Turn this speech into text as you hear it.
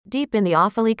deep in the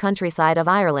Offaly countryside of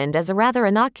Ireland is a rather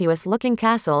innocuous-looking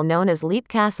castle known as Leap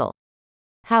Castle.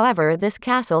 However, this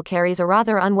castle carries a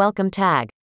rather unwelcome tag.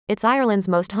 It's Ireland's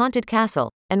most haunted castle,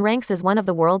 and ranks as one of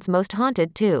the world's most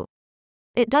haunted too.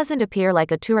 It doesn't appear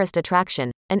like a tourist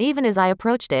attraction, and even as I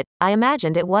approached it, I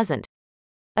imagined it wasn't.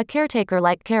 A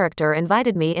caretaker-like character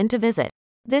invited me in to visit.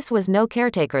 This was no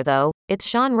caretaker though, it's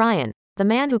Sean Ryan, the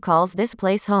man who calls this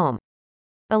place home.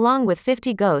 Along with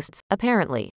 50 ghosts,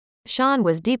 apparently. Sean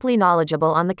was deeply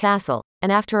knowledgeable on the castle,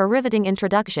 and after a riveting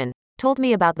introduction, told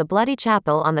me about the Bloody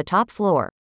Chapel on the top floor.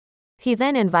 He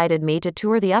then invited me to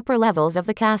tour the upper levels of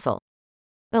the castle.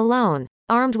 Alone,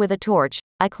 armed with a torch,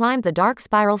 I climbed the dark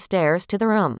spiral stairs to the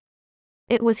room.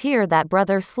 It was here that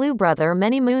brother slew brother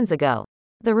many moons ago.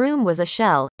 The room was a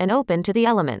shell, and open to the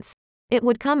elements. It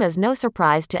would come as no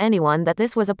surprise to anyone that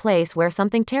this was a place where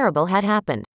something terrible had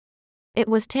happened. It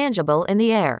was tangible in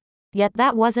the air. Yet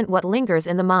that wasn't what lingers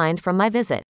in the mind from my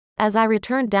visit. As I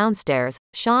returned downstairs,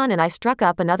 Sean and I struck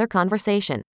up another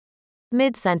conversation.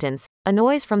 Mid-sentence, a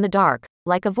noise from the dark,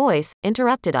 like a voice,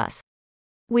 interrupted us.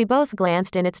 We both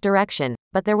glanced in its direction,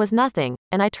 but there was nothing,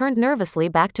 and I turned nervously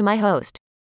back to my host.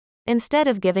 Instead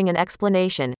of giving an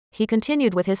explanation, he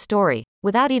continued with his story,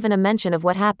 without even a mention of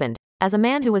what happened, as a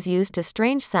man who was used to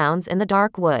strange sounds in the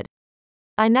dark would.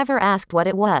 I never asked what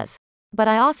it was. But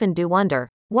I often do wonder,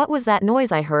 what was that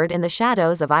noise I heard in the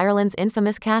shadows of Ireland's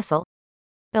infamous castle?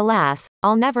 Alas,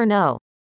 I'll never know.